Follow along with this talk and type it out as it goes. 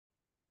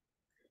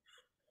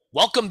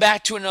Welcome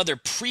back to another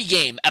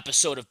pregame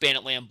episode of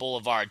Banditland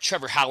Boulevard.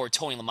 Trevor Howard,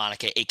 Tony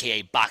LaMonica,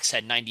 aka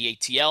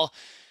Boxhead98TL.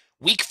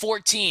 Week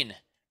 14.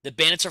 The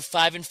Bandits are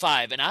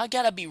 5-5, and I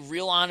gotta be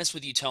real honest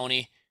with you,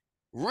 Tony.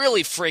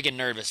 Really friggin'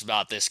 nervous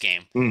about this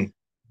game. Mm.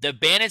 The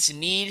Bandits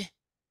need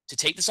to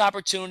take this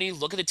opportunity,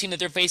 look at the team that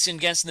they're facing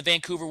against in the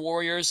Vancouver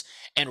Warriors,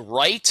 and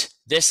right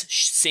this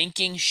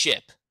sinking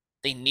ship.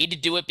 They need to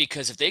do it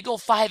because if they go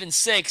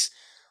 5-6,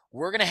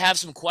 we're going to have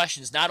some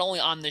questions, not only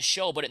on this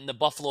show, but in the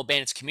Buffalo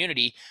Bandits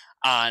community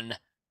on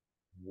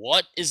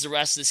what is the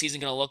rest of the season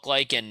going to look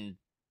like and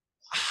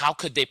how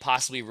could they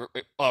possibly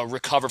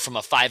recover from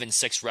a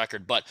 5-6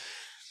 record. But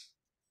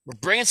we're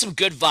bringing some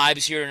good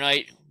vibes here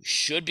tonight. We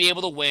should be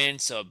able to win.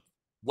 It's a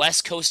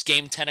West Coast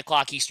game, 10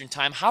 o'clock Eastern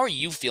time. How are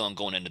you feeling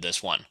going into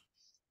this one?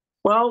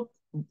 Well,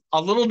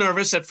 a little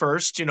nervous at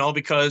first,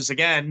 because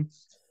again,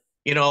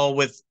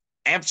 with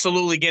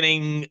absolutely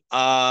getting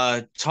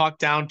talked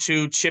down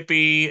to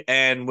Chippy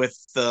and with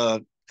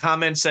the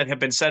comments that have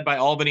been said by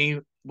Albany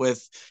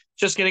with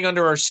just getting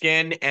under our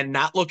skin and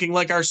not looking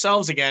like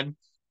ourselves again,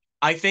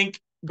 I think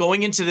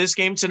going into this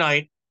game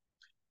tonight,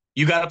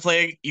 you got to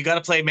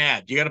play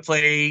mad. You got to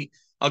play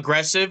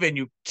aggressive, and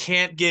you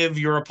can't give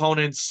your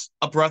opponents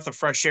a breath of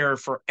fresh air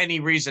for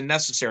any reason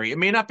necessary. It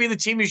may not be the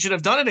team you should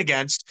have done it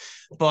against,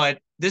 but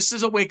this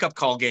is a wake-up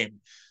call game.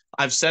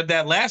 I've said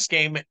that last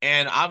game,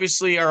 and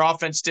obviously our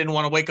offense didn't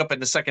want to wake up in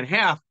the second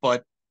half,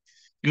 but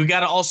you got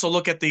to also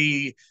look at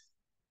the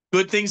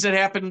good things that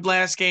happened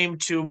last game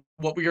to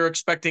what we are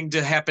expecting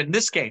to happen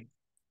this game.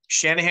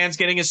 Shanahan's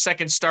getting his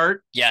second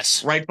start,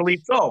 Yes,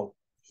 rightfully so.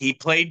 He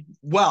played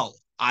well.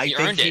 I he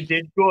think earned he it.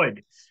 did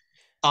good.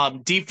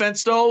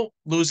 Defense, though,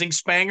 losing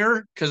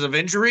Spanger because of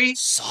injury.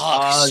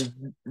 Uh, Sucks.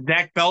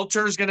 Zach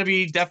Belcher is going to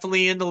be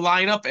definitely in the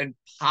lineup, and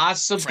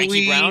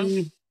Frankie Brown,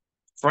 possibly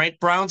Frank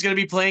Brown's going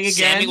to be playing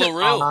Sammy again.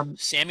 LaRue.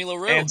 Sammy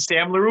LaRue. And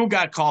Sam LaRue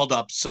got called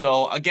up.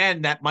 So,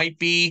 again, that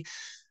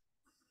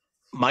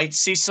might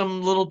see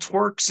some little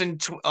twerks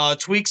and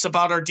tweaks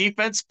about our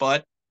defense,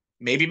 but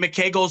maybe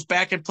McKay goes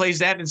back and plays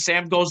that, and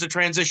Sam goes to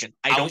transition.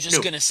 I I was don't just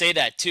know. going to say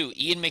that too.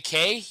 Ian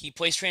McKay, he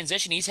plays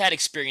transition. He's had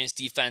experience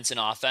defense and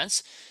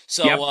offense.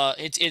 So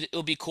Yep,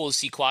 it'll be cool to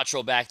see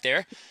Quattro back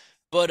there.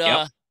 But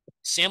yep.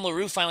 Sam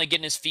LaRue finally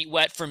getting his feet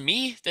wet. For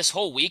me, this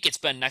whole week, it's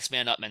been next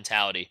man up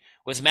mentality.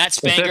 With Matt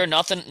That's it.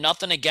 Spanger,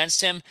 nothing against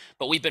him,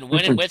 but we've been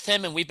winning with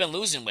him and we've been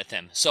losing with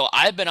him. So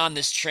I've been on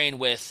this train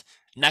with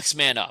next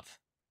man up.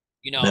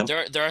 Yep.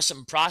 There are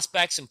some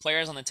prospects and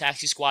players on the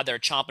taxi squad that are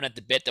chomping at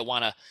the bit that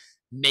want to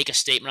make a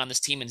statement on this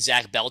team, and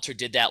Zach Belter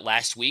did that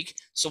last week.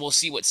 So we'll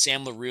see what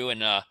Sam LaRue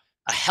and a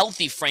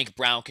healthy Frank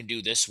Brown can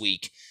do this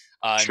week.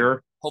 And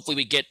Sure. hopefully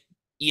we get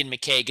Ian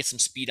McKay, get some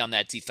speed on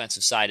that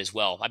defensive side as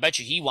well. I bet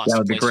you he wants That to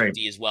would be play some great.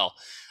 D as well.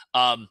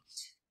 Um,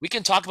 we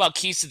can talk about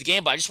keys to the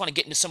game, but I just want to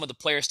get into some of the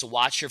players to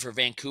watch here for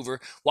Vancouver.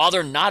 While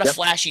they're not a Yep.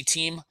 flashy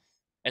team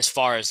as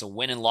far as the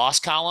win and loss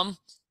column,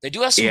 they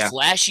do have some Yeah.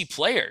 flashy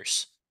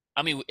players.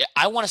 I mean,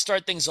 I want to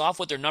start things off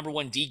with their number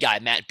one D guy,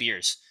 Matt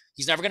Beers.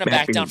 He's never going to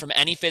Matt back down Bean. from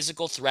any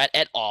physical threat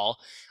at all.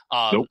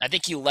 Nope. I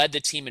think he led the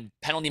team in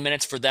penalty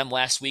minutes for them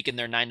last week in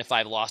their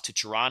 9-5 loss to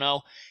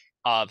Toronto.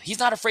 He's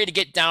not afraid to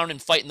get down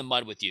and fight in the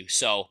mud with you.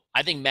 So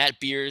I think Matt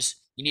Beers,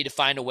 you need to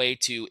find a way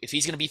to, if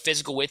he's going to be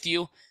physical with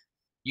you,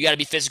 you got to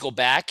be physical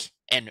back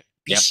and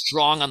be Yep.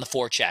 strong on the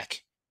forecheck.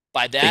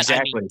 By that, I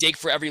mean Exactly. dig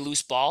for every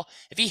loose ball.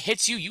 If he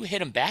hits you, you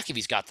hit him back if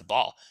he's got the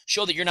ball.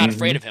 Show that you're not Hmm.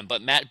 afraid of him.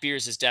 But Matt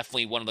Beers is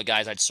definitely one of the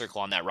guys I'd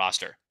circle on that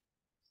roster.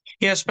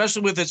 Yeah,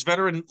 especially with his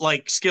veteran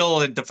like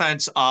skill and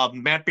defense.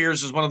 Matt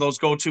Beers is one of those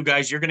go-to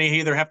guys. You're going to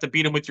either have to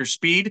beat him with your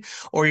speed,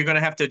 or you're going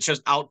to have to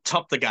just out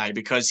tough the guy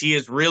because he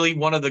is really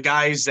one of the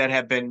guys that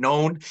have been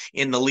known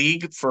in the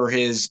league for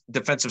his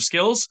defensive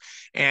skills.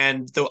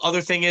 And the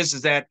other thing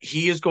is that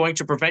he is going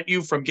to prevent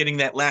you from getting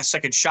that last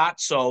second shot.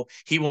 So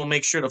he will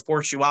make sure to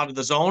force you out of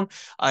the zone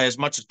as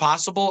much as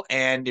possible.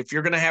 And if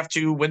you're going to have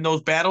to win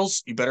those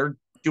battles, you better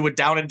do it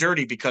down and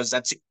dirty because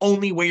that's the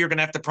only way you're going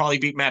to have to probably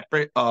beat Matt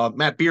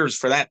Beers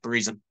for that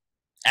reason.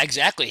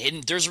 Exactly.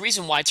 And there's a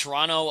reason why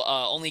Toronto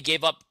only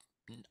gave up,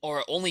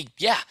 or only,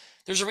 yeah,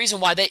 there's a reason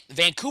why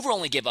Vancouver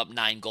only gave up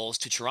 9 goals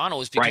to Toronto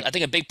is because Right. I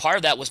think a big part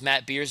of that was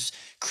Matt Beers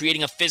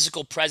creating a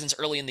physical presence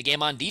early in the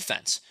game on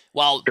defense.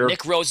 While Sure.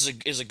 Nick Rose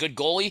is a good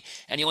goalie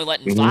and he only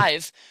let in Hmm.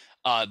 5,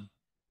 uh,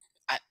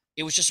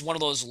 it was just one of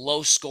those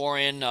low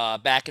scoring,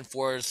 back and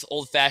forth,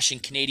 old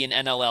fashioned Canadian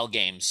NLL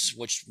games,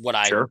 which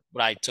Sure.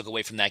 what I took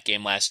away from that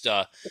game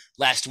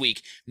last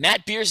week.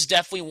 Matt Beers is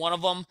definitely one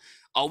of them.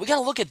 We got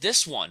to look at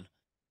this one.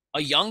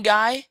 A young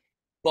guy,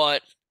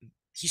 but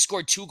he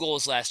scored 2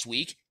 goals last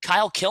week.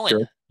 Kyle Killen,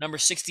 Sure. number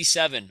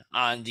 67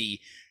 on the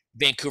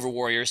Vancouver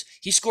Warriors.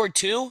 He scored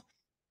 2.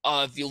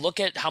 If you look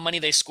at how many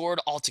they scored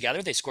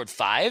altogether, they scored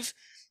 5.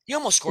 He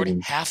almost scored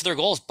Mhm. half their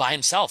goals by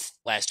himself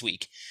last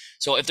week.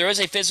 So if there is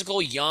a physical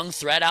young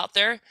threat out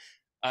there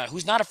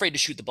who's not afraid to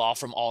shoot the ball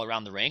from all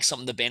around the rink,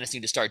 something the Bandits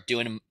need to start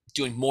doing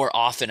more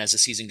often as the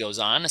season goes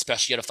on,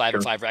 especially at a 5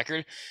 and Sure. 5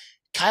 record.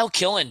 Kyle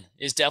Killen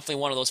is definitely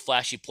one of those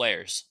flashy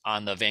players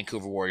on the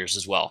Vancouver Warriors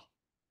as well.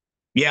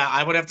 Yeah,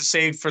 I would have to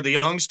say for the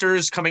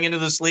youngsters coming into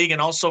this league and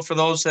also for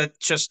those that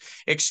just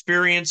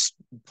experience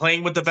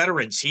playing with the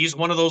veterans, he's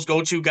one of those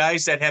go-to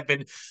guys that have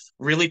been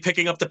really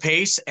picking up the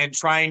pace and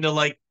trying to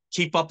like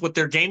keep up with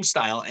their game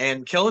style.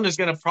 And Killen is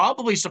going to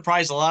probably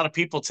surprise a lot of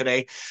people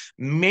today.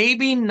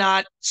 Maybe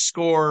not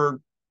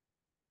score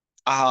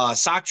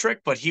sock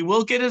trick, but he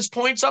will get his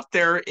points up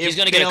there He's if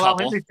going to they get a allow him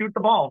couple. to shoot the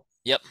ball.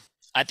 Yep.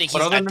 I think But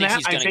he's other I than think that,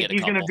 he's I going to think get a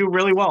he's going to couple. do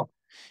really well.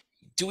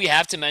 Do we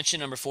have to mention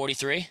number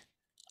 43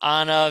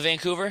 on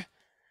Vancouver?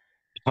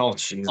 Oh, A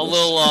Jesus.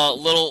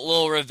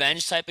 little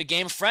revenge type of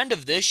game. Friend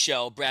of this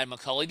show, Brad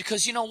McCulley,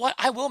 because you know what?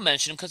 I will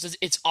mention him because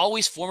it's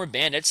always former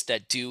Bandits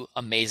that do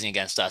amazing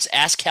against us.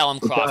 Ask Callum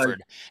It does.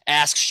 Crawford,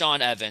 ask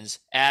Sean Evans,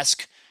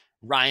 ask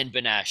Ryan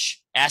Benesh,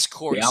 ask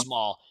Corey Yep.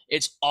 Small.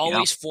 It's Yep.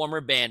 always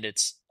former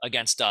Bandits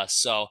against us.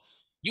 So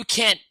you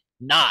can't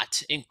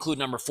not include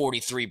number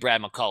 43,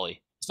 Brad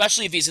McCulley,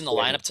 especially if he's in the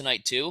Yeah. lineup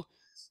tonight too.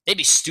 They'd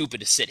be stupid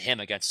to sit him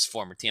against his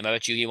former team. I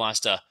bet you he wants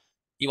to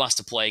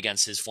play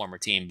against his former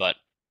team, but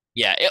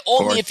yeah,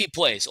 only Or if he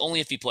plays. Only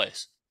if he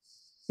plays.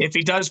 if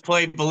he does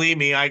play, believe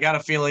me, I got a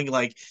feeling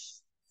like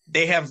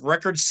they have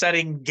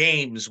record-setting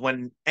games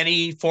when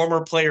any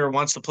former player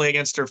wants to play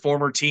against their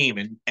former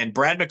team. And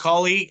Brad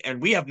McCauley, and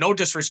we have no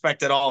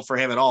disrespect at all for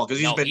him at all because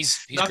he's No, been he's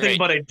nothing great.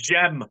 but a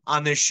gem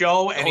on this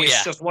show, and Oh he's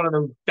yeah, just one of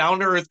the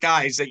down-to-earth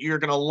guys that you're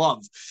gonna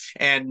love.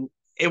 And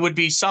it would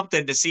be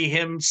something to see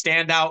him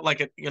stand out like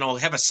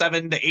have a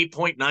 7 to 8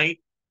 point night.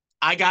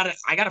 I got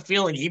a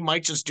feeling he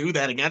might just do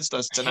that against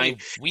us hey,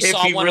 tonight we if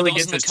saw he one of really those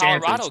gets in the his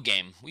Colorado chances.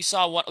 game. We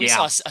saw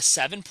Yeah. a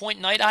 7 point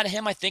night out of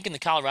him. I think in the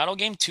Colorado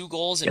game, 2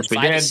 goals and Yes, we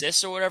five did.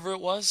 assists or whatever it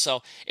was.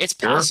 So it's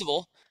Sure.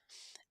 possible.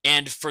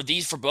 And for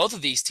both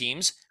of these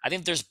teams, I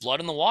think there's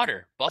blood in the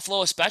water.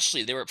 Buffalo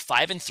especially, they were at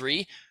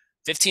 5-3,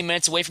 15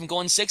 minutes away from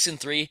going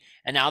 6-3,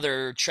 and now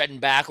they're treading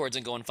backwards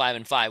and going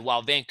 5-5.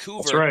 While That's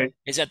Vancouver right.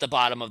 is at the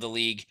bottom of the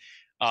league.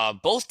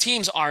 Both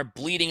teams are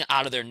bleeding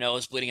out of their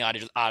nose, bleeding out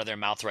of their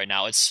mouth right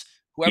now. It's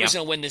whoever's Yep.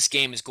 going to win this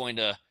game is going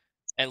to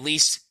at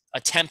least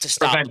attempt to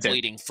stop the Prevent it.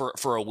 bleeding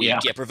for a Yeah.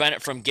 week. Yeah, prevent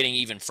it from getting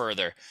even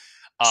further.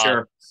 Uh,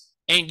 Sure.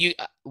 and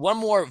one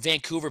more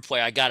Vancouver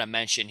player I gotta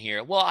mention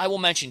here. Well, I will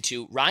mention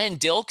too. Ryan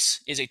Dilks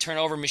is a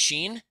turnover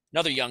machine,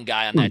 another young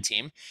guy on Hmm. that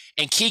team,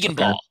 and Keegan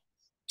Okay. Ball.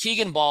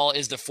 Keegan Ball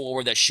is the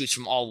forward that shoots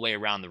from all the way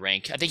around the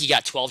rink. I think he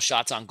got 12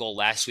 shots on goal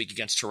last week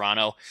against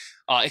Toronto.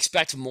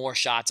 Expect more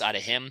shots out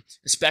of him,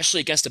 especially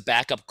against a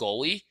backup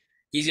goalie.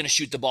 He's going to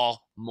shoot the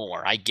ball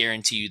more. I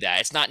guarantee you that.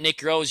 It's not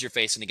Nick Rose you're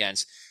facing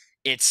against.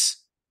 It's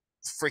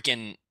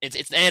freaking. And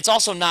it's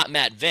also not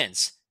Matt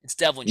Vince. It's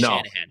Devlin No.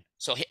 Shanahan.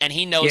 So and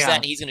he knows that, Yeah.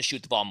 and he's going to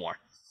shoot the ball more.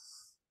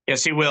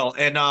 Yes, he will.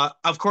 And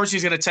of course,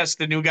 he's going to test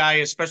the new guy,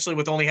 especially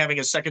with only having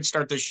a second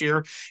start this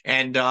year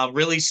and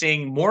really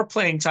seeing more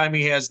playing time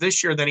he has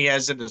this year than he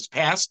has in his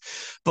past.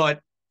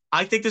 But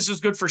I think this is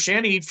good for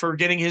Shanny for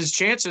getting his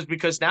chances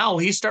because now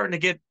he's starting to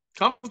get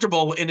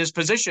comfortable in his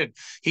position.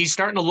 He's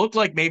starting to look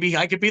like maybe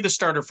I could be the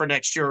starter for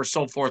next year or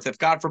so forth. If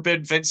God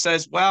forbid Vince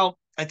says, well,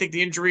 I think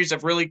the injuries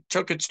have really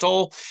took its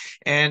toll.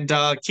 And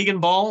Keegan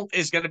Ball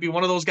is going to be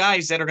one of those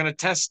guys that are going to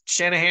test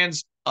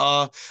Shanahan's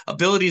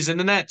abilities in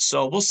the net.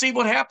 So we'll see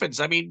what happens.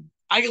 I mean,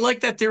 I like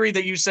that theory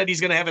that you said he's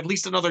going to have at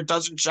least another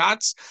dozen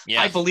shots.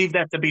 Yeah. I believe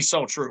that to be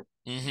so true.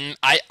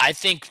 I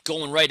think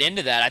going right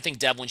into that, I think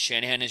Devlin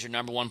Shanahan is your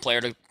number one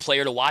player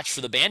to watch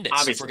for the Bandits.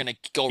 Obviously. If we're going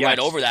to go Yes. right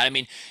over that, I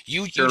mean,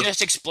 you Sure.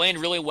 just explained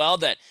really well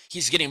that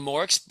he's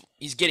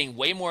getting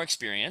way more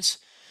experience.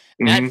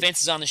 Mhm. Matt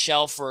Vince is on the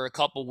shelf for a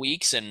couple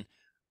weeks, and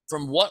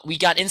from what we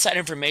got inside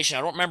information,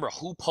 I don't remember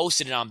who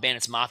posted it on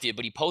Bandits Mafia,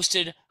 but he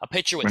posted a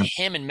picture with Right.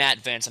 him and Matt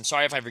Vince. I'm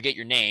sorry if I forget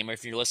your name or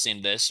if you're listening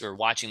to this or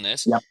watching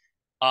this. Yep.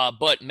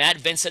 But Matt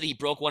Vince said he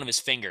broke one of his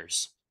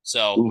fingers,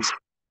 so Oof.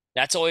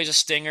 that's always a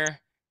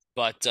stinger.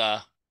 But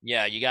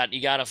yeah, you got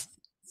to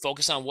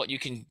focus on what you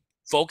can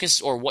focus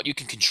or what you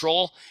can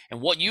control, and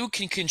what you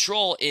can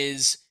control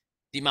is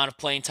the amount of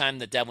playing time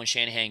that Devlin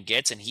Shanahan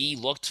gets, and he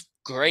looked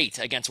great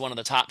against one of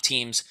the top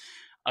teams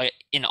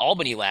in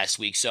Albany last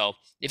week. So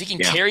if he can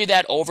Yeah. carry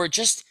that over,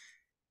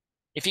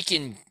 if he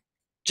can,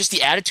 just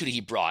the attitude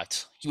he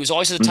brought, he was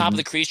always at the top of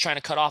the crease trying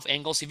to cut off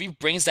angles. If he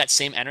brings that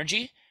same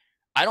energy,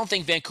 I don't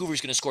think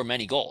Vancouver's going to score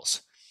many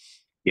goals.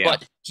 Yeah.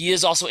 But he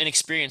is also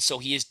inexperienced, so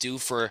he is due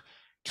for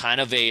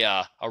kind of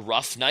a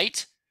rough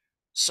night.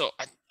 So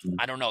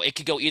I don't know. It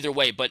could go either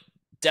way, but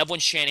Devlin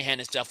Shanahan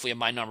is definitely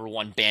my number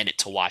one Bandit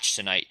to watch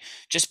tonight,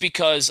 just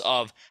because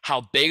of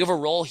how big of a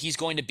role he's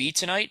going to be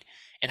tonight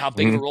and how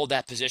big of a role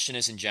that position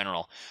is in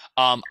general.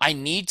 I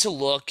need to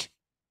look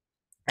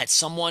at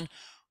someone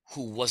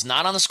who was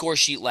not on the score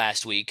sheet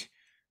last week.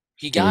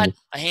 He got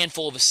a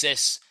handful of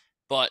assists,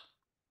 but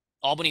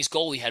Albany's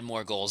goalie had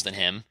more goals than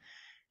him.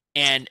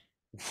 And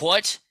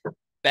what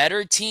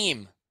better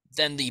team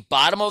than the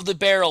bottom of the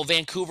barrel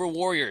Vancouver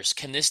Warriors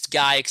can this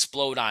guy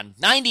explode on?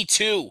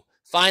 92,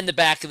 find the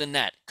back of the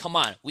net. Come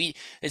on,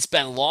 it's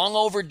been long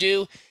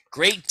overdue.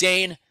 Great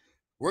Dane,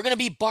 we're gonna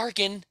be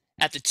barking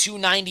at the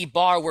 290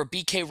 bar where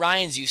BK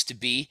Ryan's used to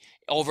be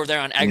over there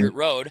on Eggert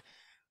Road.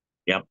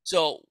 Yep.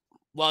 So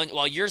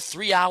while you're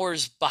 3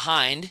 hours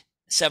behind,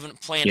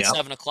 playing at Yeah.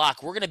 7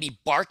 o'clock. We're going to be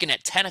barking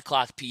at 10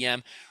 o'clock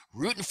p.m.,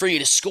 rooting for you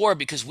to score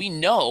because we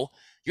know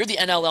you're the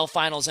NLL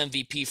Finals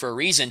MVP for a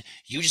reason.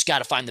 You just got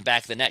to find the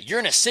back of the net. You're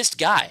an assist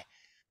guy.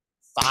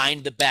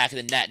 Find the back of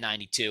the net,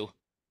 92.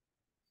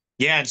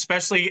 Yeah, and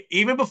especially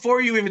even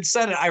before you even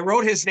said it, I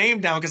wrote his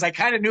name down because I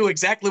kind of knew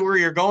exactly where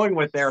you're going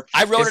with there.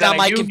 I wrote Is it that on I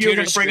my knew you were computer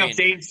going to bring up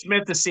screen. Dane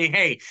Smith to see,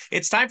 hey,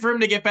 it's time for him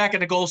to get back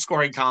in the goal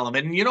scoring column.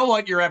 And you know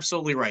what? You're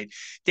absolutely right.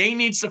 Dane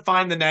needs to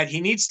find the net.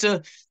 He needs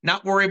to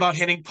not worry about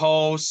hitting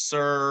posts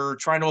or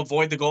trying to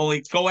avoid the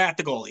goalie. Go at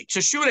the goalie.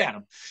 Just shoot at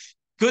him.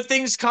 Good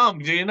things come.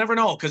 You never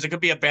know because it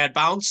could be a bad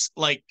bounce.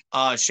 Like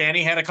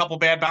Shanny had a couple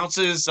bad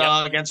bounces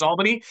Yep. against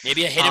Albany.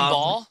 Maybe a hidden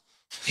ball.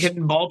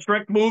 Hidden ball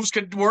trick moves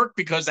could work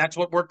because that's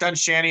what worked on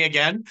Shanny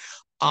again.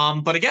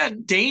 But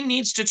again, Dane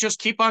needs to just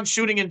keep on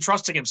shooting and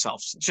trusting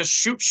himself. Just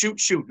shoot, shoot,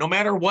 shoot, no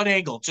matter what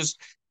angle.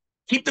 Just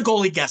keep the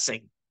goalie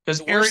guessing because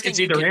The worst It's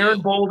thing you either can Aaron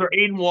do. Bold or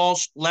Aiden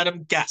Walsh. Let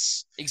them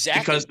guess because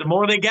Exactly. the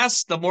more they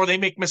guess, the more they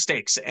make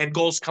mistakes and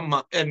goals come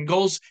up and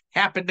goals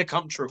happen to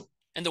come true.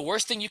 And the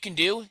worst thing you can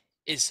do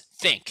is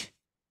think.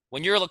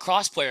 When you're a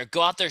lacrosse player,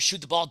 go out there, shoot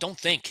the ball. Don't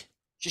think.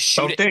 Just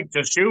shoot Don't it. think,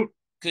 just shoot.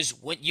 Because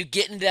when you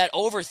get into that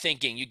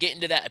overthinking, you get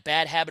into that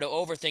bad habit of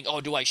overthinking.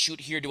 Oh, do I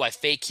shoot here? Do I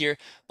fake here?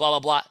 Blah, blah,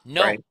 blah.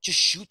 No, Right. just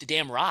shoot the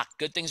damn rock.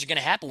 Good things are going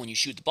to happen when you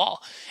shoot the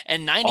ball.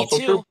 And Also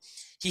 92, true.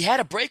 he had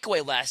a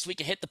breakaway last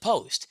week and hit the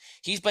post.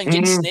 He's been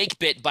getting Mhm. snake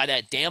bit by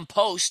that damn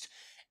post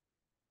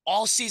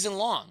all season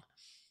long.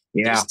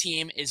 Yeah. This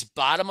team is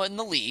bottom in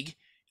the league.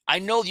 I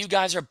know you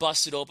guys are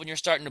busted open. You're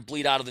starting to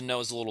bleed out of the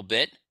nose a little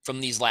bit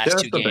from these last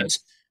Just two a bit. games.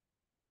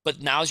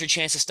 But now's your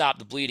chance to stop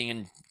the bleeding,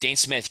 and Dane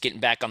Smith getting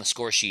back on the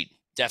score sheet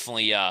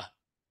definitely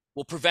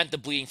will prevent the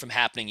bleeding from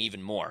happening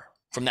even more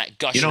from that You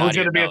gushing know out who's of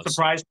going your to be a nose.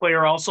 surprise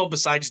player also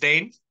besides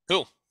Dane?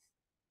 Who?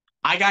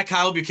 I got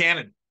Kyle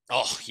Buchanan.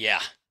 Oh, yeah.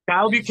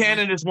 Kyle Mm-hmm.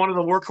 Buchanan is one of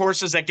the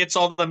workhorses that gets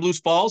all them loose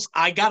balls.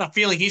 I got a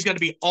feeling he's going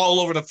to be all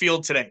over the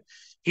field today.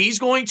 He's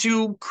going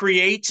to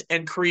create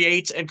and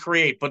create and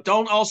create, but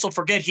don't also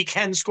forget he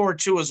can score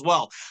too as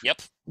well.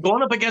 Yep.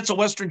 Going up against a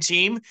Western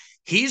team,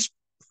 he's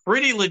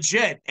pretty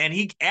legit, and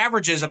he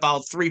averages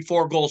about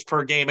 3-4 goals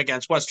per game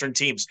against Western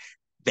teams.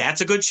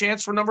 That's a good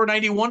chance for number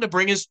 91 to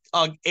bring his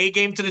A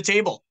game to the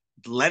table.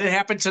 Let it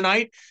happen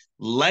tonight.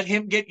 Let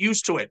him get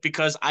used to it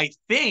because I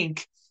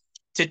think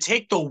to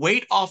take the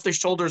weight off the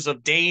shoulders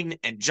of Dane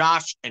and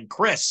Josh and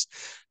Chris,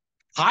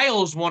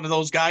 Kyle is one of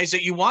those guys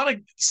that you want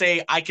to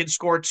say, I can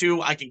score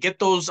too. I can get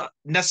those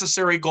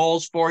necessary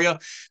goals for you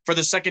for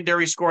the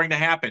secondary scoring to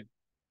happen.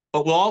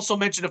 But we'll also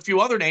mention a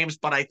few other names,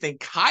 but I think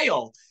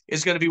Kyle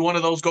is going to be one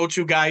of those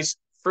go-to guys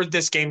for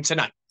this game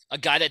tonight. A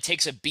guy that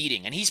takes a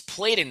beating, and he's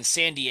played in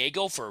San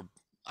Diego for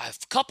a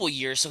couple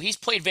years, so he's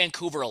played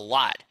Vancouver a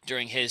lot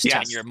during his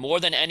Yes. tenure,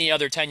 more than any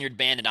other tenured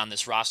Bandit on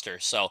this roster.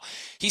 So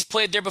he's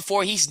played there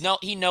before.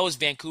 He knows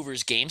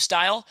Vancouver's game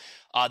style.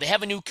 They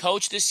have a new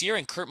coach this year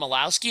in Kurt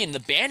Malowski, and the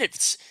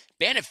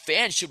Bandit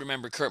fans should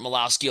remember Kurt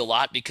Malowski a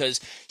lot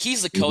because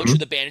he's the coach Mm-hmm. who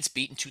the Bandits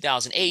beat in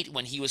 2008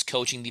 when he was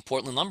coaching the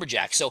Portland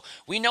Lumberjacks. So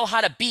we know how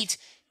to beat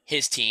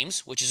his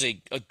teams, which is a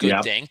good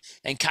Yeah. thing.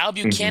 And Kyle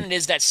Mm-hmm. Buchanan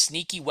is that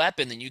sneaky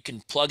weapon that you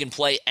can plug and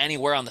play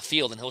anywhere on the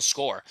field and he'll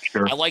score.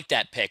 Sure. I like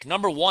that pick.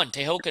 Number 1,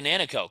 Tehoka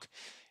Nanticoke.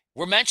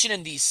 We're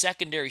mentioning these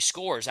secondary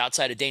scores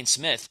outside of Dane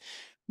Smith.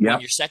 When Yep.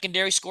 your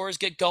secondary scores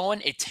get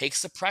going, it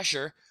takes the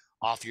pressure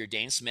off your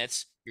Dane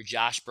Smiths, your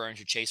Josh Burns,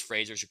 your Chase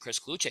Frasers, your Chris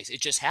Kluches. It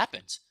just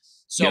happens.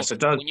 So Yes, it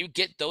does. when you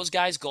get those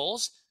guys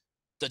goals,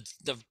 the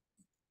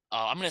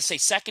I'm going to say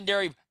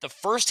secondary, the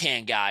first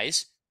hand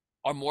guys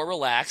are more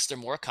relaxed, they're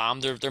more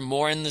calm, they're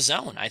more in the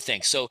zone, I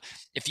think. So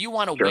if you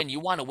want to Sure. win, you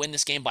want to win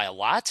this game by a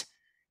lot,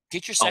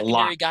 get your A lot.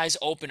 secondary guys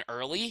open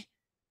early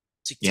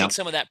to take Yep.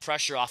 some of that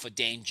pressure off of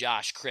Dane,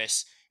 Josh,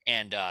 Chris,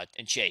 and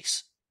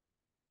Chase.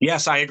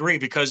 Yes, I agree.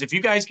 Because if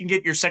you guys can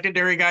get your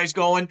secondary guys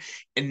going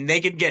and they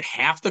can get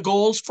half the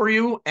goals for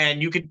you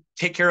and you can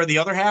take care of the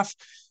other half,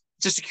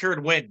 it's a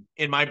secured win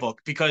in my book.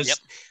 Yep.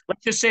 Because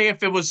let's just say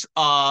if it was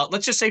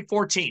let's just say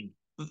 14.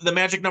 The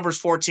magic number is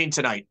 14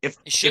 tonight. It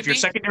If should your be.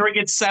 secondary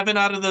gets 7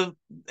 out of the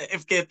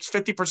if it's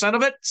 50%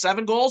 of it,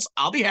 7 goals,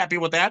 I'll be happy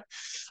with that.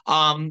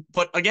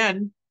 But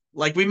again,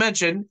 like we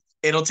mentioned,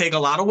 it'll take a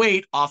lot of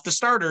weight off the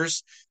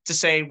starters to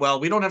say, well,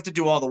 we don't have to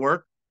do all the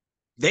work.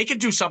 They can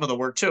do some of the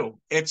work too.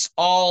 It's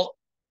all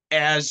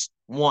as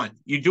one.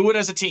 You do it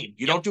as a team.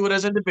 You Yep. don't do it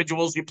as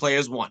individuals. You play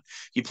as one.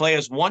 You play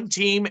as one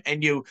team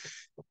and you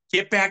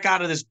get back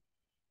out of this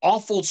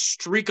awful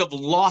streak of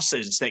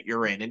losses that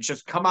you're in and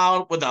just come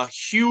out with a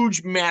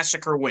huge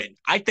massacre win.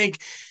 I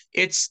think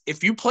it's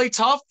if you play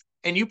tough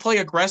and you play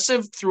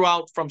aggressive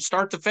throughout from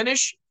start to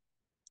finish,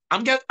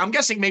 I'm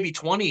guessing maybe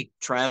 20,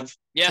 Trev.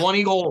 Yeah.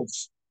 20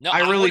 goals. No, I I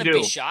really wouldn't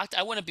be do. shocked.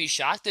 I wouldn't be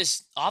shocked.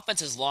 This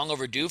offense is long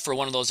overdue for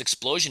one of those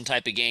explosion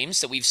type of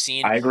games that we've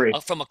seen I agree.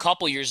 from a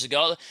couple years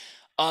ago.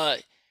 Uh,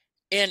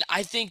 And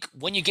I think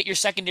when you get your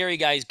secondary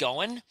guys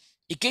going,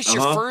 it gets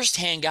your Uh-huh. first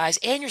hand guys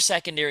and your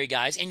secondary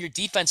guys and your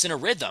defense in a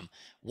rhythm.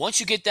 Once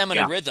you get them in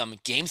a Yeah. rhythm,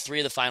 game 3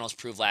 of the finals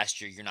proved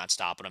last year, you're not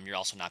stopping them. You're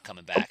also not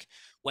coming back.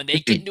 When they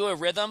get into a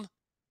rhythm,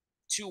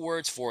 2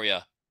 words for you: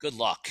 good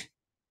luck.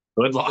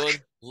 Good luck.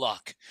 Good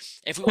luck.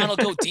 If we want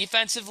to go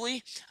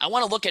defensively, I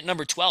want to look at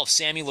number 12,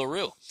 Sammy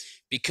LaRue,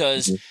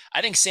 because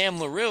I think Sam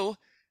LaRue,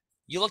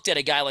 you looked at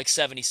a guy like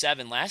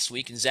 77 last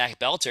week and Zach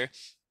Belter.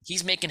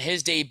 He's making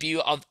his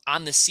debut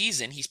on the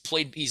season.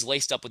 He's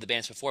laced up with the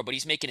Bandits before, but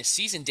he's making a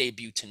season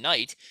debut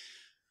tonight.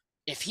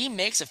 If he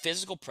makes a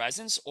physical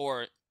presence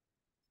or,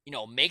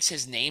 makes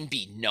his name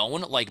be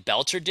known like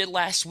Belter did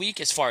last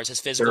week as far as his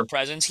physical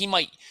presence, he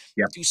might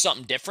do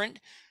something different.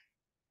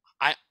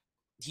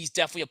 He's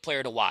definitely a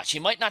player to watch. He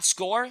might not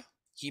score.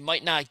 He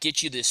might not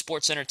get you the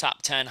SportsCenter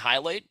top 10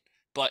 highlight,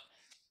 but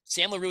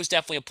Sam LaRue is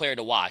definitely a player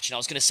to watch. And I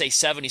was going to say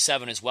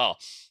 77 as well.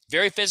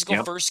 Very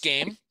physical first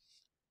game,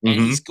 and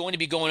he's going to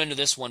be going into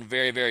this one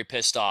very, very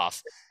pissed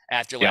off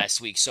after last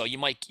week. So you're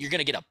going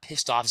to get a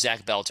pissed off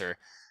Zach Belter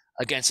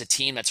against a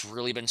team that's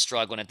really been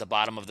struggling at the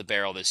bottom of the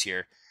barrel this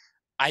year.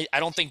 I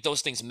don't think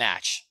those things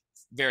match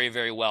very,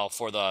 very well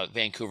for the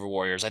Vancouver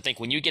Warriors. I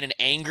think when you get an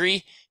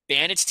angry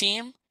Bandits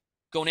team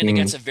going in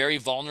against a very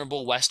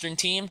vulnerable Western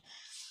team,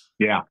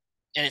 and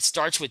it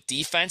starts with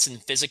defense and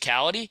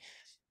physicality,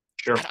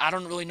 I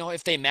don't really know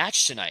if they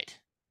match tonight.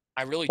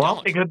 I really don't.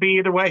 Well, it could be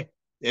either way.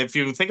 If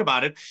you think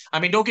about it, I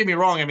mean, don't get me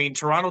wrong. I mean,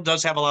 Toronto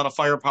does have a lot of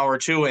firepower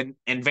too,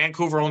 and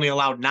Vancouver only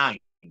allowed 9.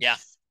 Yeah,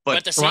 but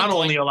at the Toronto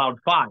only allowed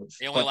 5.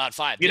 They only allowed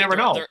 5. You never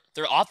know.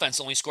 Their offense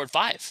only scored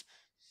 5.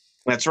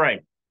 That's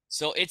right.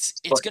 So it's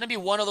going to be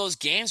one of those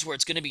games where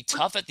it's going to be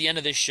tough at the end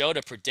of this show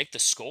to predict the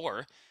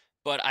score.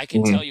 But I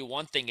can tell you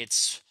one thing: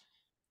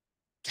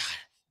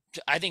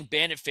 I think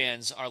Bandit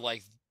fans are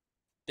like,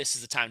 this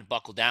is the time to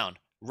buckle down,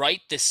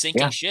 right? This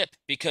sinking ship,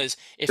 because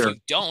if you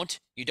don't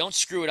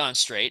screw it on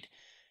straight,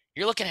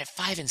 you're looking at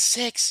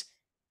 5-6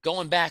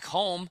 going back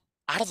home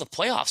out of the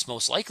playoffs,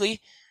 most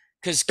likely,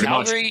 because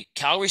Calgary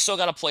still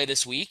got to play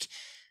this week.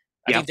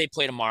 I think they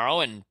play tomorrow,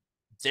 and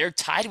they're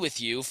tied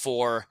with you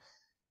for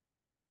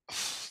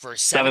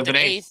 7th and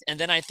 8th, and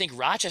then I think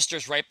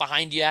Rochester's right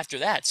behind you after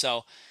that.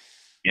 So,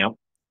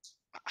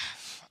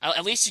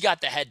 at least you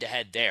got the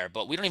head-to-head there.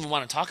 But we don't even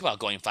want to talk about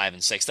going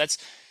 5-6. That's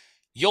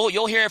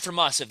you'll hear it from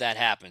us if that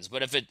happens.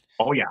 But if it,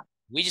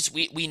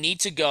 we need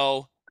to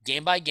go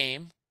game by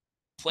game,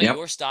 play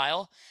your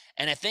style,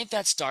 and I think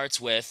that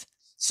starts with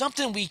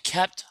something we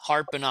kept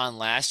harping on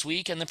last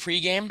week in the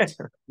pregame,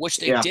 which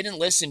they didn't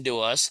listen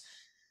to us.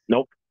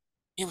 Nope.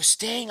 It was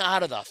staying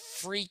out of the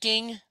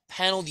freaking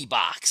penalty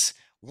box.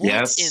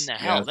 What in the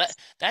hell?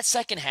 That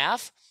second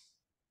half,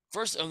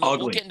 first,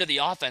 we'll get into the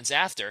offense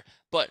after,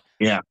 but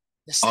the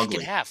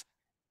second half,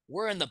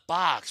 we're in the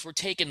box. We're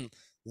taking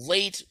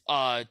late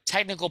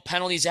technical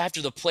penalties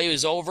after the play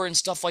was over and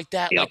stuff like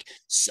that. Like,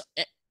 so,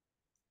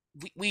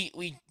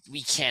 we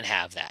can't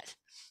have that.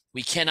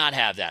 We cannot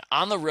have that.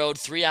 On the road,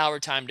 3-hour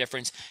time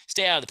difference,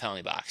 stay out of the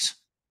penalty box.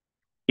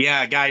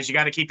 Yeah, guys, you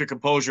got to keep your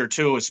composure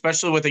too,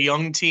 especially with a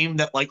young team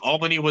that like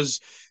Albany was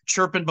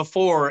chirping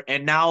before,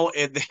 and now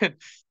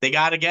they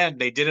got again.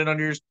 They did it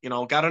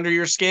got under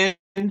your skin.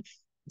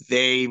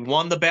 They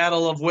won the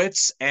battle of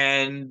wits,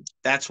 and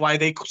that's why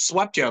they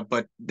swept you.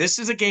 But this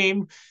is a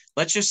game.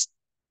 Let's just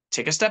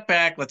take a step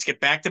back. Let's get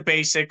back to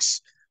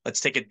basics. Let's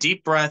take a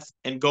deep breath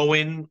and go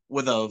in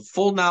with a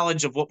full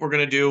knowledge of what we're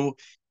going to do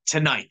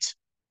tonight.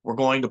 We're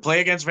going to play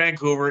against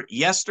Vancouver.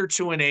 Yes, they're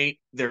 2-8.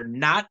 They're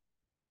not.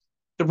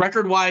 The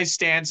record-wise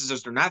stands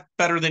as they're not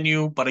better than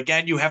you, but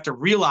again, you have to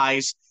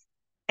realize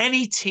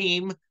any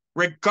team,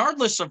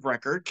 regardless of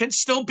record, can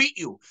still beat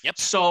you. Yep.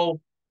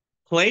 So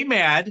play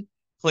mad,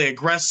 play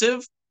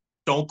aggressive,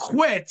 don't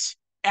quit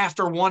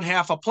after one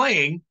half of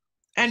playing,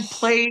 and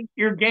play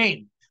your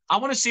game. I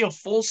want to see a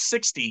full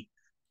 60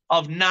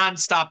 of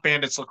nonstop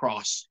Bandits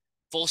lacrosse.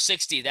 Full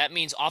 60. That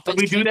means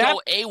offense can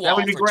go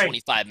AWOL for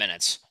 25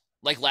 minutes,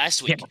 like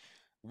last week.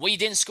 We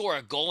didn't score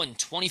a goal in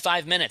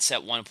 25 minutes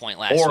at one point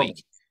last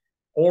week.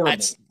 Horrible.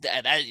 That's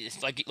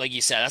like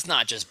you said, that's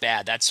not just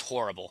bad, that's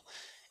horrible.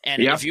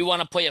 And if you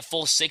want to play a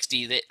full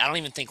 60, I don't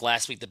even think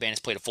last week the Bandits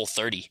played a full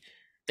 30.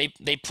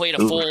 They played a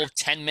full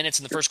 10 minutes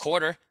in the first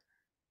quarter.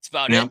 That's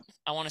about it,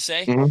 I want to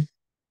say.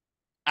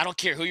 I don't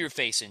care who you're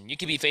facing. You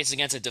could be facing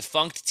against a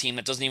defunct team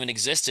that doesn't even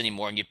exist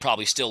anymore, and you'd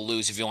probably still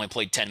lose if you only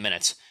played 10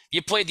 minutes.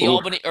 You played the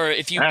Albany, or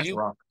if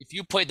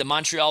you played the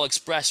Montreal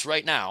Express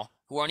right now,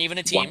 who aren't even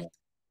a team,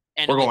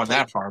 and we're going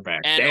that far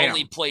back, and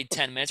only played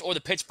 10 minutes, or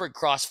the Pittsburgh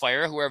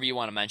Crossfire, whoever you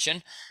want to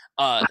mention,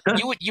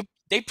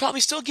 they'd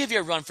probably still give you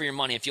a run for your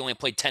money if you only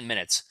played 10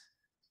 minutes.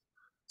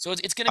 So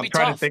it's going to be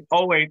tough. I'm trying to think.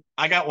 Oh wait,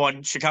 I got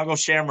one. Chicago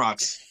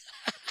Shamrocks.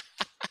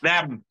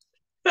 Them.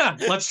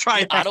 Let's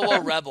try the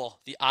Ottawa Rebel.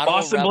 The Ottawa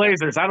Boston Rebel.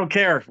 Blazers. I don't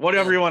care.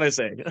 Whatever you want to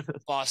say.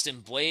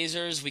 Boston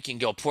Blazers. We can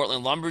go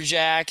Portland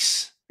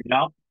Lumberjacks.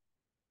 Yep.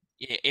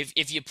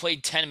 If you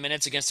played 10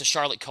 minutes against the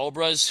Charlotte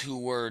Cobras,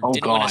 who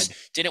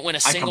didn't win a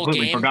single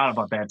game forgot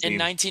about that team. in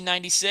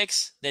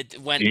 1996, that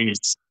went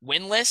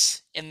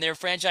winless in their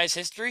franchise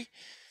history,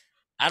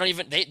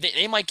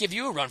 they might give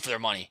you a run for their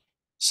money.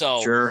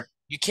 So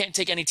you can't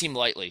take any team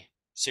lightly.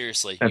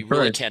 Seriously, you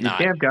really cannot.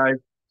 You can't, guys.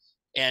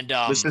 And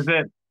this is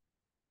it.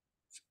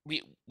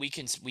 We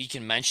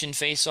can mention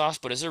face-offs,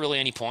 but is there really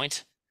any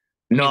point?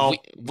 I mean, No,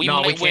 we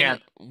no, we might win.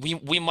 can't.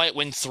 We might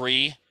win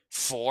 3,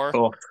 4.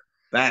 Oh,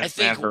 I that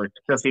think. hurts.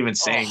 Just even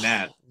saying Oh,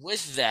 that.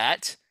 with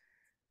that,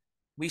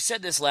 we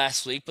said this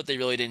last week, but they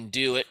really didn't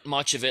do it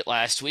much of it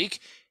last week.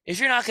 If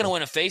you're not going to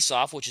win a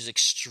face-off, which is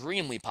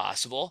extremely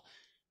possible,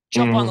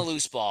 jump on the Hmm.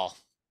 loose ball.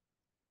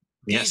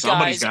 Yeah, These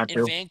somebody's guys got in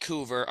to.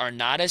 Vancouver are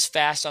not as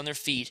fast on their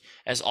feet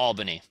as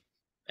Albany.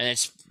 And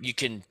it's you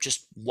can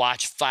just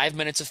watch 5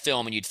 minutes of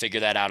film and you'd figure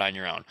that out on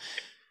your own.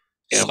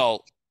 Yep.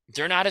 So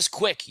they're not as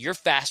quick. You're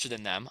faster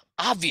than them.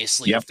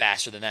 Obviously, you're Yep.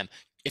 faster than them.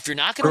 If you're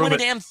not going to Prove win a it.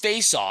 damn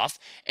face-off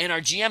and our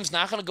GM's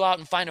not going to go out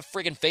and find a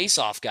friggin'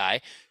 face-off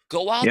guy,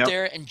 go out Yep.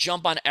 there and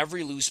jump on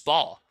every loose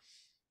ball.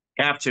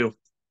 Have to.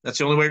 That's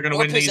the only way you're going to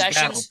More win these battles.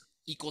 possessions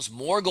equals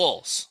more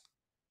goals.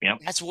 Yep.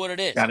 That's what it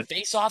is. Got it.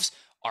 Face-offs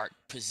are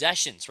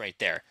possessions right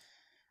there.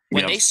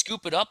 When Yep. they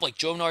scoop it up like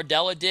Joe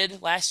Nardella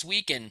did last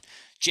week and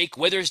Jake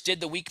Withers did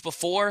the week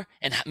before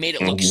and made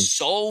it look Mhm.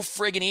 so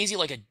friggin' easy,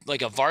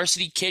 like a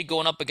varsity kid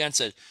going up against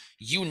a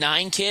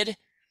U9 kid,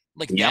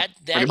 like Yep.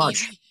 that Pretty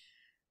much. easy.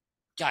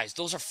 Guys,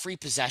 those are free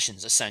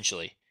possessions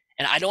essentially.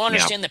 And I don't Yep.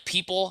 understand the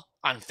people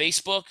on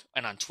Facebook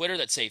and on Twitter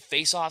that say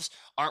face-offs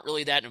aren't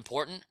really that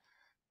important.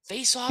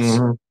 Face-offs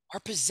Mhm. are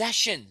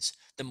possessions.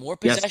 The more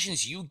Yes,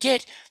 possessions you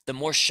get, the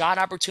more shot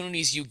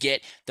opportunities you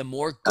get, the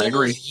more I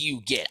agree. goals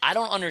you get. I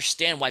don't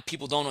understand why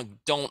people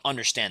don't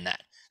understand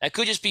that. That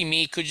could just be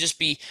me, could just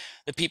be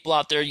the people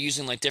out there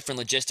using like different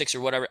logistics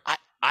or whatever.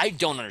 I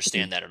don't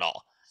understand that at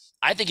all.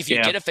 I think if you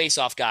Yeah, get a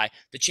face-off guy,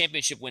 the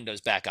championship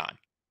window's back on.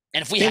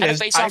 And if we it had a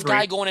is. I face-off agree.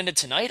 guy going into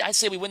tonight, I'd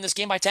say we win this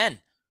game by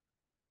 10.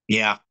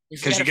 Yeah, If we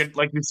because had you a get,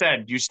 like you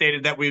said, you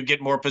stated that we would get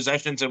more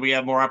possessions and we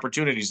have more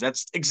opportunities.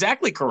 That's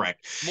exactly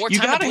correct. more You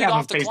time to got to bleed have a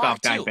off the face-off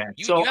clock guy too. back.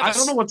 You So have I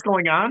don't know what's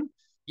going on,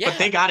 but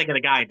they yeah. got to get a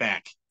guy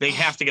back. They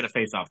have to get a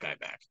face-off guy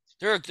back.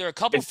 There are a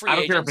couple I free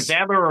don't care if it's agents.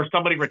 Adler or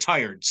somebody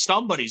retired.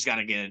 Somebody's got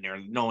to get in there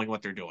knowing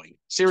what they're doing. Yeah,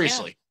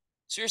 Seriously,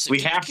 seriously.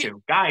 we have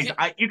to. Guys,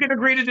 you can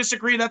agree to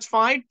disagree. That's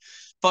fine.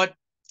 But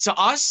to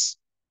us,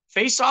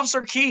 face-offs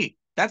are key.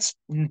 That's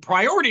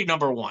priority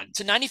number one.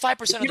 to If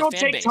 95% of you the don't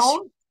fan take base.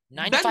 tone,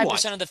 then what?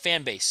 95% of the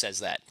fan base says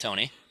that,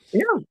 Tony.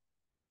 Yeah.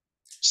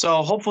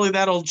 So hopefully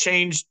that'll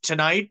change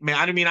tonight.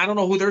 I don't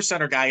know who their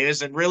center guy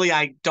is, and really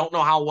I don't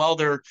know how well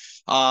their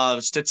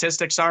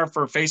statistics are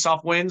for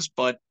face-off wins,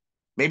 but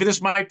maybe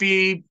this might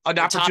be an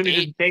They're top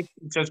opportunity to 8. take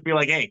just be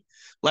like, hey,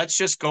 let's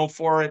just go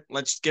for it.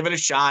 Let's give it a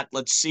shot.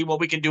 Let's see what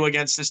we can do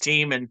against this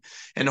team and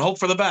hope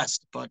for the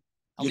best. But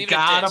I'll you leave it at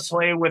gotta this.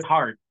 play with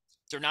heart.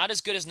 They're not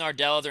as good as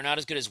Nardella. They're not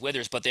as good as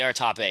Withers, but they are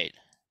top 8.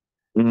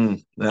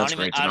 That's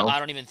great to know. I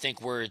don't even think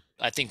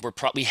I think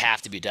we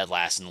have to be dead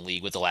last in the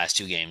league with the last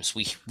 2 games.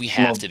 We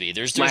have Well, to be.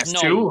 There's last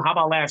no 2? How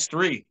about last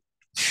 3?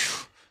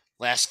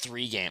 last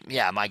 3 game.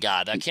 Yeah, my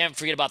God. I can't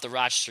forget about the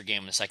Rochester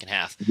game in the second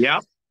half.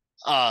 Yep.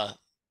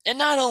 And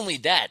not only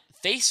that,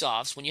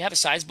 face-offs, when you have a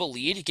sizable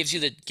lead, it gives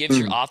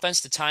your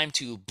offense the time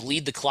to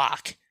bleed the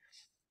clock.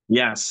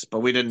 Yes, but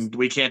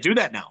we can't do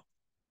that now.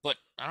 But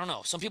I don't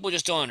know. Some people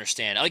just don't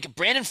understand. Like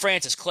Brandon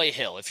Francis, Clay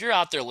Hill. If you're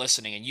out there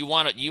listening and you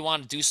want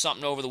to do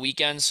something over the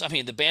weekends, I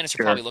mean, the Bandits are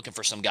Sure. probably looking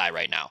for some guy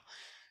right now.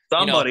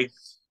 Somebody.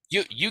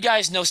 You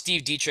guys know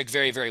Steve Dietrich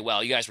very, very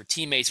well. You guys were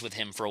teammates with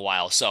him for a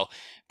while. So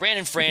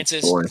Brandon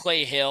Francis, Boy.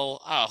 Clay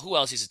Hill. Who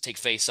else used to take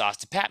face-offs?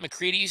 Did Pat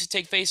McCready used to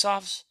take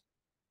face-offs?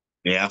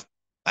 Yeah.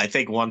 I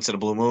think once in a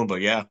blue moon, but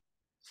yeah.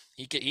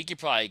 He could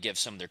probably give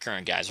some of their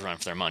current guys a run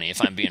for their money,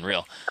 if I'm being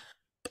real.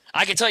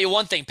 I can tell you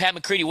one thing, Pat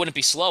McCready wouldn't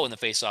be slow in the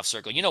face-off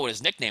circle. You know what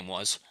his nickname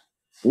was.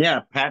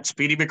 Yeah, Pat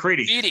Speedy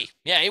McCready. Speedy.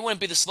 Yeah, he wouldn't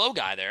be the slow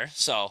guy there.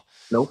 So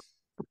Nope.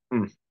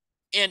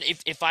 And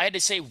if I had to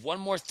say one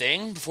more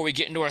thing before we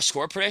get into our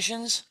score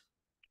predictions,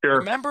 Sure.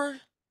 remember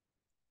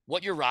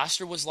what your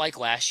roster was like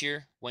last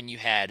year when you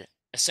had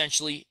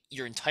essentially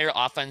your entire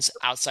offense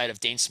outside of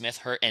Dane Smith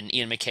hurt and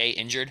Ian McKay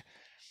injured?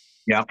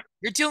 Yep.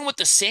 You're dealing with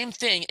the same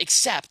thing,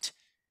 except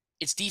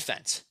it's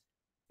defense.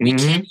 We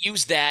can't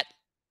use that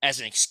as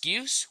an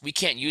excuse. We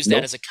can't use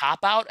that as a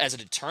cop-out, as a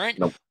deterrent.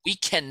 Nope. We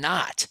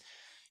cannot.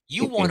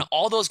 You won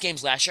all those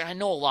games last year. I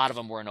know a lot of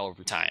them were in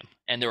overtime,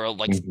 and they were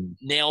like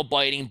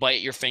nail-biting,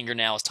 bite your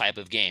fingernails type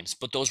of games.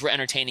 But those were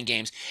entertaining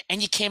games,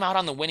 and you came out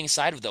on the winning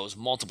side of those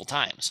multiple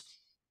times.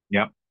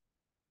 Yep.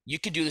 You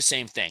could do the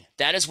same thing.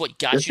 That is what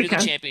got you to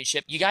the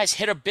championship. You guys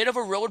hit a bit of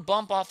a road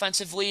bump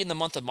offensively in the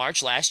month of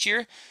March last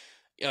year.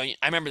 I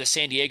remember the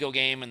San Diego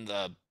game and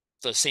the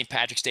St.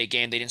 Patrick's Day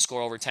game. They didn't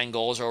score over 10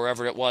 goals or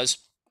wherever it was.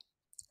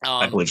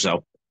 I believe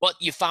so. But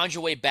you found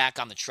your way back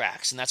on the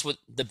tracks, and that's what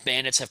the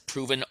Bandits have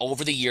proven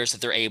over the years that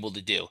they're able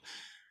to do.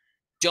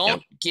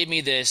 Don't give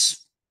me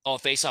this,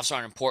 faceoffs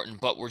aren't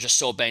important, but we're just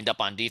so banged up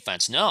on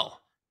defense. No.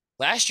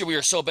 Last year we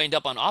were so banged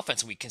up on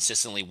offense and we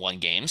consistently won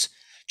games.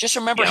 Just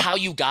remember how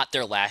you got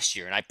there last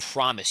year, and I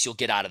promise you'll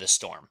get out of the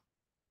storm.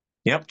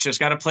 Yep, just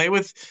got to play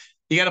with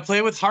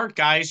heart,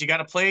 guys. You got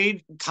to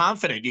play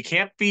confident. You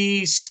can't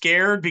be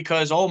scared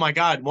because, oh my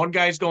God, one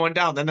guy's going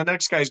down, then the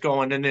next guy's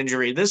going in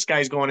injury. This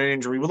guy's going in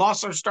injury. We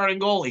lost our starting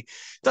goalie.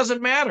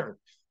 Doesn't matter.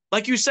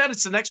 like you said,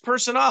 it's the next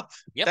person up.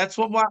 Yep. That's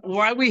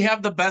why we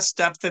have the best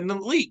depth in the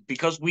league,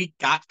 because we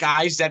got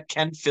guys that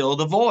can fill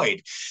the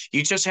void.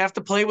 You just have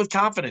to play with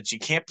confidence. You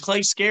can't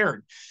play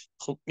scared.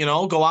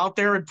 Go out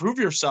there and prove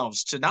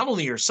yourselves to not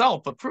only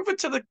yourself, but prove it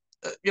to the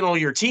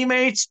your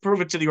teammates,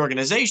 prove it to the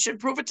organization,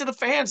 prove it to the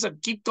fans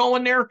that keep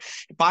going there,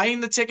 buying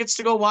the tickets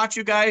to go watch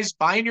you guys,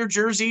 buying your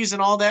jerseys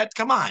and all that.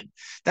 Come on.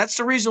 That's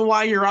the reason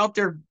why you're out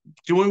there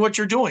doing what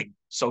you're doing.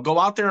 So go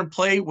out there and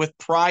play with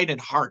pride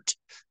and heart.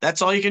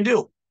 That's all you can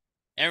do.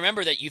 And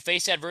remember that you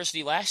faced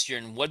adversity last year,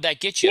 and what did that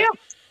get you? Yeah.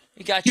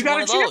 It got You you got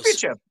one a of those.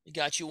 championship. It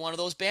got you one of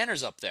those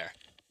banners up there.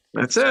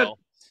 That's it.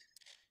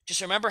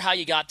 Just remember how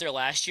you got there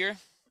last year.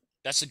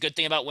 That's the good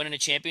thing about winning a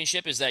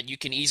championship, is that you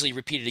can easily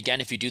repeat it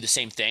again if you do the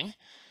same thing.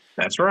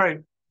 That's right.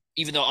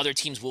 Even though other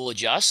teams will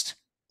adjust.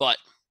 But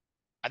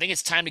I think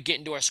it's time to get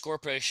into our score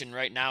prediction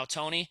right now,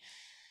 Tony.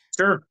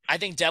 Sure. I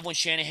think Devlin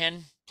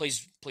Shanahan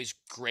plays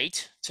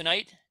great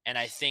tonight, and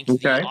I think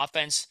Okay. the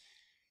offense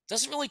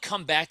doesn't really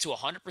come back to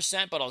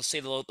 100%, but I'll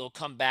say they'll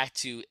come back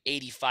to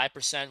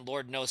 85%.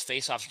 Lord knows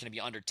faceoffs are going to be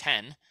under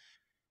 10.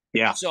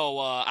 Yeah. So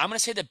I'm going to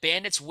say the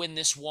Bandits win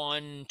this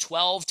one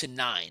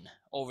 12-9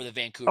 over the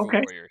Vancouver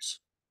Warriors.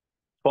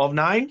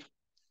 12-9?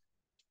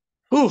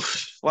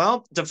 Oof.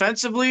 Well,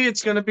 defensively,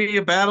 it's going to be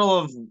a battle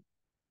of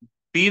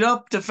beat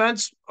up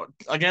defense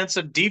against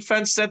a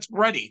defense that's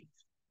ready.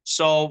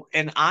 So,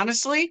 and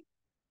honestly,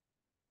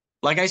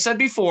 like I said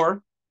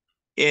before,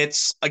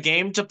 it's a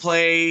game to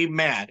play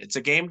mad. It's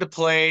a game to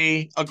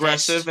play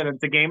aggressive, and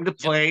it's a game to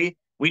play.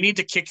 We need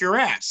to kick your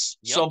ass.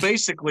 Yep. So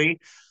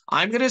basically,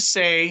 I'm going to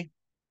say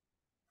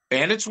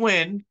Bandits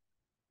win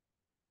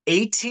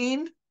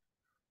 18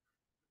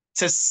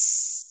 to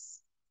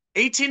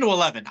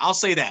 11. I'll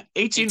say that.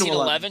 18 to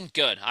 11.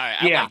 Good. All right.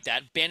 I like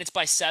that. Bandits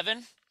by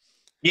 7.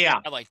 Yeah.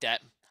 I like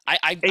that.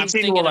 I'm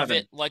thinking of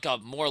it like a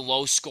more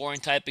low scoring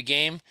type of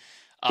game.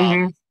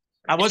 I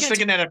was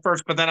thinking that at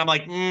first, but then I'm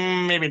like,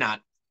 maybe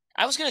not.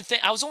 I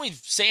was only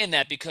saying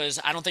that because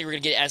I don't think we're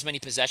going to get as many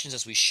possessions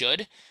as we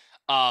should.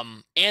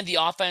 And the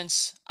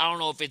offense, I don't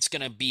know if it's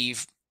going to be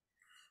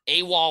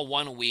AWOL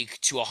 1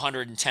 week to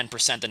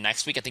 110% the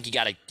next week. I think you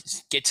got to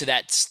get to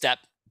that step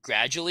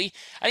gradually.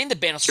 I think the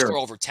Bandits will score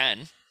over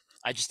 10.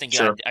 I just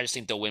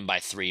think they'll win by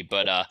 3.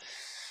 But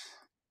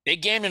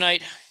big game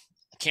tonight.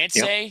 I can't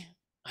say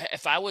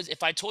if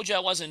I told you I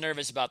wasn't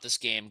nervous about this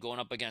game going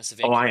up against the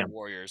Vancouver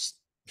Warriors,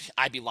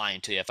 I'd be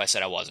lying to you if I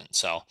said I wasn't.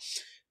 So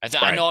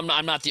I know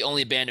I'm not the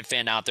only Bandit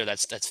fan out there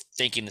that's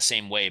thinking the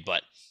same way,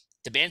 but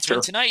the Bandits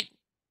win tonight.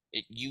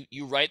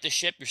 You right the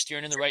ship. You're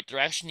steering in the right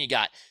direction. You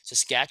got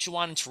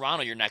Saskatchewan and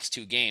Toronto your next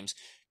 2 games,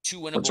 2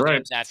 winnable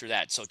games after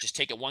that. So just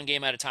take it one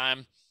game at a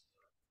time.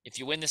 If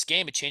you win this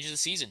game, it changes the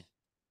season.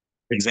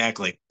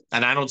 Exactly,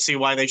 and I don't see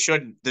why they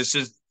shouldn't. This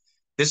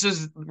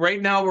is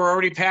right now. We're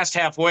already past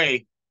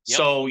halfway,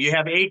 so you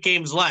have 8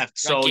 games left.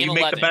 So you make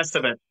 11. the best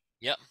of it.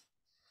 Yep.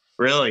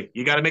 Really,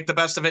 you got to make the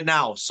best of it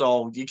now.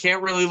 So you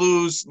can't really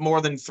lose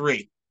more than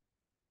 3.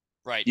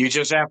 Right. You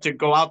just have to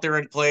go out there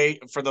and play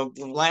for the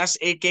last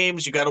 8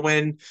 games. You got to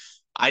win,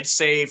 I'd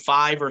say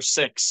 5 or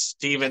 6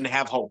 to even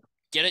have hope.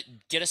 Get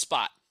a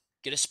spot.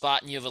 Get a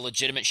spot, and you have a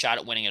legitimate shot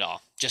at winning it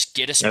all. Just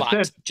get a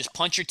spot. Just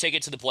punch your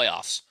ticket to the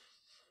playoffs.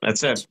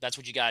 That's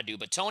what you got to do.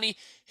 But Tony,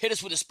 hit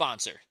us with a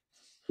sponsor.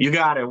 You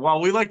got it. Well,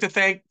 we'd like to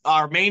thank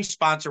our main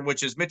sponsor,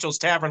 which is Mitchell's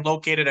Tavern,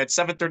 located at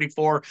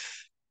 734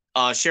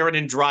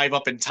 Sheridan Drive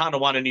up in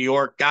Tonawanda, New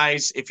York.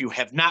 Guys, if you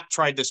have not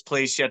tried this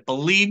place yet,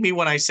 believe me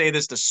when I say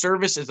this, the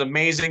service is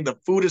amazing. The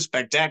food is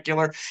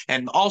spectacular.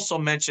 And also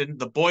mention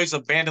the boys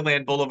of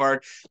Banditland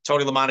Boulevard,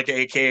 Tony LaMonica,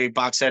 a.k.a.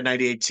 Boxhead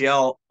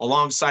 98TL,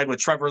 alongside with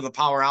Trevor, the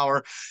Power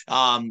Hour.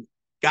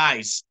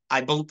 Guys,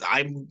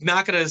 I'm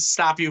not going to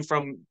stop you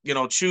from,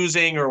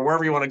 choosing or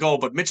wherever you want to go,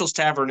 but Mitchell's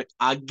Tavern,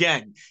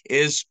 again,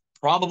 is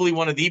probably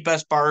one of the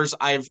best bars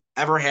I've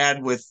ever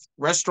had with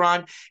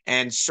restaurant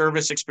and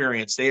service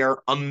experience. They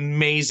are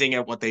amazing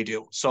at what they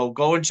do. So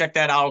go and check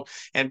that out.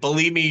 And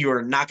believe me,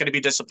 you're not going to be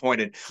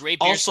disappointed. Great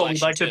beer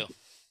selection, too.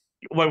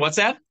 Wait, what's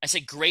that? I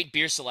said great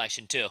beer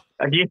selection, too.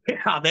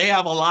 Yeah, they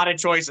have a lot of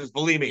choices,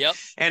 believe me. Yep.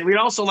 And we'd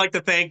also like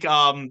to thank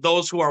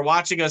those who are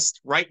watching us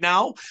right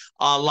now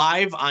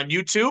live on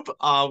YouTube.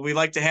 We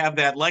like to have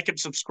that like and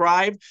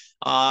subscribe.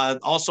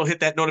 Also hit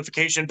that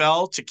notification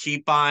bell to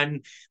keep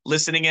on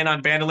listening in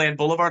on Banditland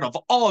Boulevard of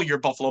all your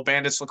Buffalo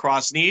Bandits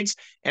lacrosse needs.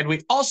 And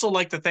we also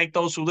like to thank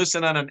those who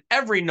listen on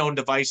every known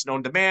device,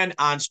 known to man,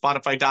 on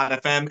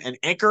Spotify.fm and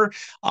Anchor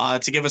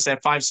to give us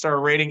that 5-star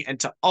rating, and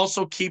to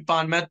also keep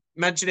on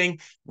mentioning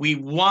we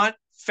want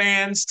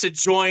fans to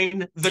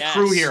join the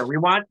crew here. We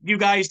want you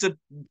guys to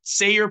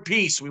say your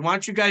piece. We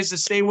want you guys to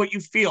say what you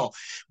feel.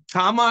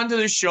 Come on to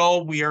the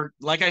show. We are,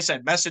 like I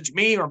said, message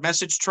me or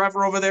message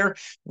Trevor over there.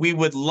 We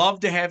would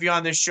love to have you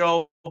on this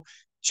show.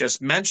 Just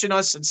mention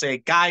us and say,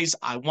 guys,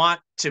 I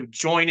want to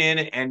join in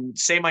and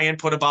say my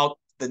input about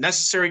the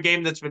necessary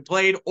game that's been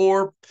played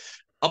or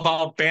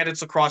about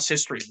Bandits across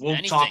history. We'll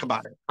talk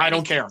about it. I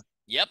don't care.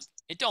 Yep.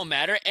 It don't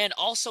matter. And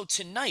also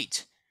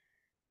tonight,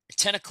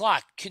 10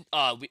 o'clock.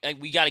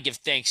 We got to give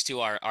thanks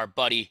to our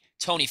buddy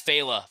Tony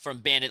Fela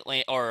from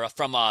Banditland or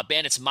from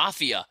Bandits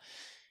Mafia.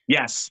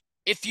 Yes.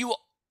 If you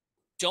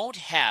don't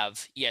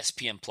have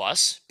ESPN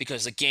Plus,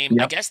 because the game,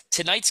 I Yep. guess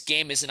tonight's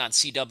game isn't on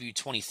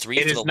CW23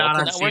 It for is the not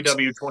local on networks.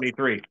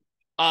 CW23.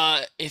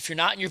 If you're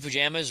not in your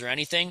pajamas or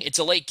anything, it's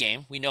a late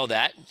game. We know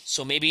that.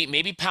 So maybe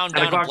pound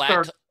 10 down a o'clock black,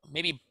 start.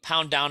 maybe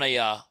pound down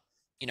a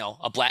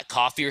black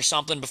coffee or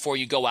something before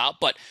you go out.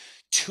 But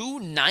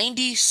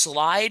 290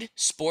 Slide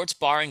Sports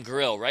Bar and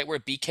Grill, right where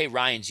BK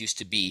Ryan's used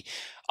to be,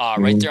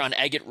 right there on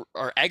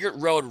Eggert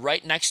Road,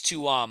 right next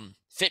to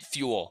Fit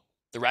Fuel,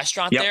 the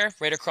restaurant Yep. there,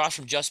 right across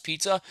from Just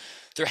Pizza.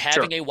 They're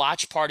having Sure. a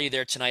watch party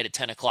there tonight at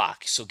 10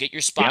 o'clock. So get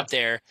your spot Yep.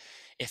 there.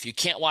 If you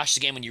can't watch the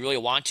game when you really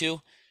want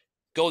to,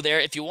 go there.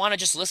 If you want to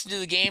just listen to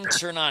the game,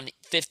 turn on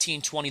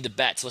 1520 The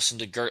Bet to listen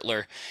to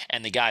Gertler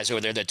and the guys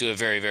over there that do a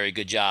very, very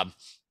good job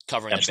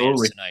covering the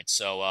Bandits tonight.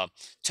 So,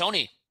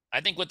 Tony, I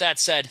think with that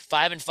said,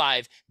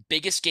 5-5,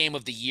 biggest game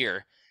of the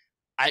year.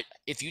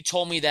 If you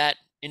told me that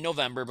in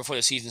November before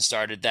the season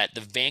started that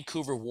the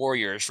Vancouver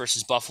Warriors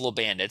versus Buffalo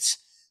Bandits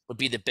would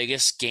be the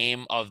biggest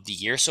game of the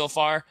year so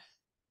far,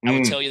 I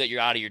would tell you that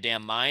you're out of your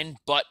damn mind.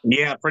 But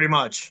yeah, pretty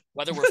much.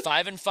 whether we're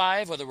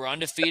 5-5, whether we're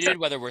undefeated,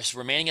 whether we're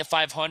remaining at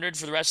 500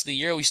 for the rest of the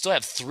year, we still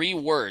have 3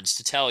 words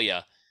to tell you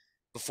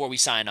before we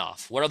sign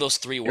off. What are those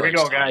 3 words? Here we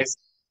go, Tony? guys.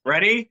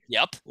 Ready?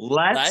 Yep.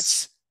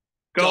 Let's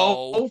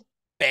go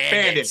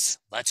Bandits.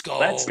 Let's go.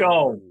 Let's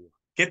go.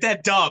 Get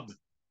that dub.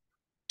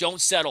 Don't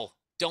settle.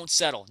 Don't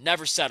settle.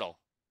 Never settle.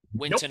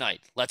 Win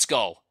tonight. Let's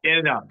go. Get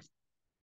it up.